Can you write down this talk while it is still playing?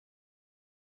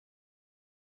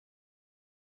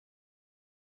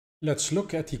Let's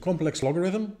look at the complex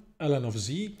logarithm, ln of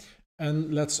z,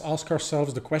 and let's ask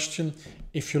ourselves the question,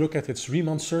 if you look at its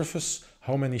Riemann surface,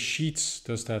 how many sheets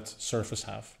does that surface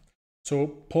have? So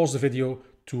pause the video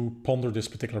to ponder this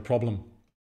particular problem.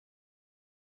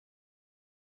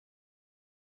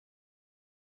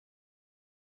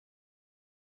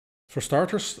 For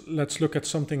starters, let's look at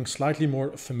something slightly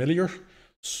more familiar.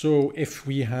 So if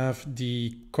we have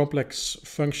the complex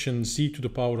function z to the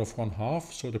power of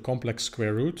 1/2, so the complex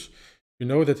square root, you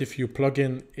know that if you plug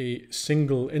in a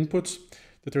single input,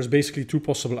 that there's basically two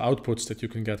possible outputs that you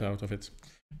can get out of it.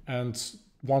 And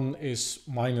one is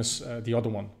minus the other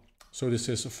one. So this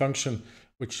is a function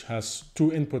which has two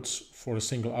inputs for a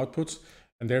single output,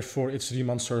 and therefore its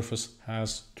Riemann surface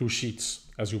has two sheets,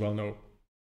 as you well know.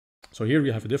 So here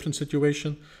we have a different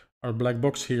situation. Our black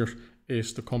box here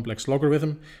is the complex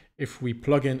logarithm. If we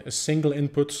plug in a single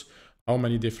input, how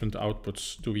many different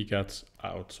outputs do we get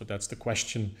out? So that's the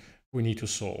question we need to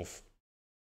solve.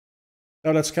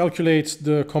 Now let's calculate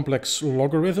the complex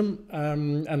logarithm,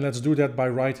 and let's do that by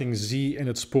writing z in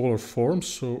its polar form,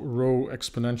 so rho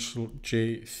exponential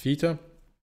j theta.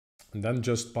 And then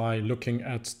just by looking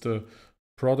at the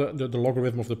product, the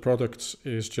logarithm of the product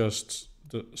is just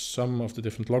the sum of the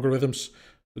different logarithms.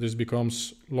 So this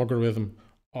becomes logarithm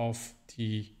of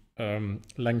the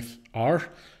length r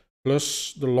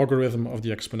plus the logarithm of the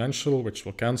exponential, which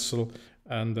will cancel,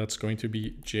 and that's going to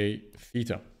be j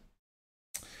theta.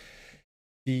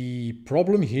 The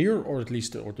problem here, or at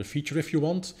least the feature if you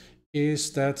want,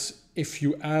 is that if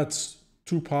you add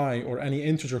 2 pi or any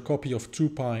integer copy of 2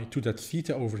 pi to that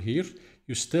theta over here,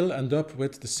 you still end up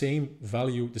with the same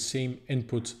value, the same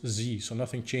input z. So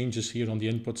nothing changes here on the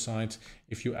input side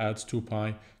if you add 2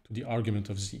 pi to the argument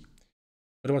of z.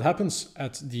 But what happens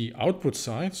at the output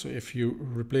side, so if you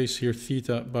replace here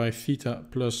theta by theta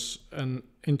plus an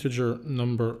integer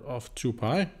number of 2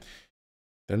 pi,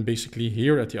 then basically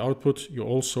here at the output, you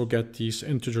also get these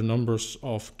integer numbers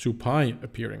of 2 pi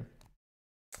appearing.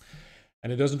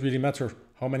 And it doesn't really matter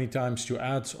how many times you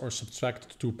add or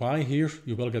subtract 2 pi here,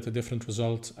 you will get a different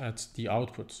result at the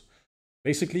output.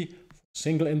 Basically, for a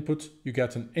single input, you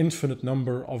get an infinite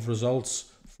number of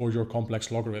results for your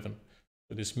complex logarithm.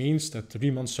 So this means that the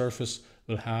Riemann surface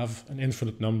will have an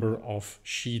infinite number of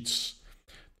sheets.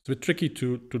 It's a bit tricky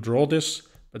to draw this,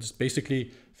 but it's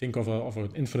basically, think of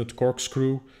an infinite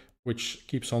corkscrew which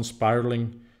keeps on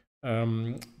spiraling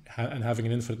and having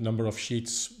an infinite number of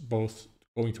sheets, both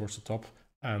going towards the top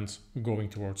and going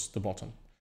towards the bottom.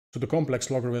 So the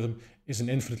complex logarithm is an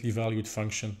infinitely valued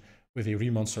function with a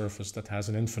Riemann surface that has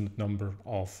an infinite number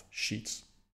of sheets.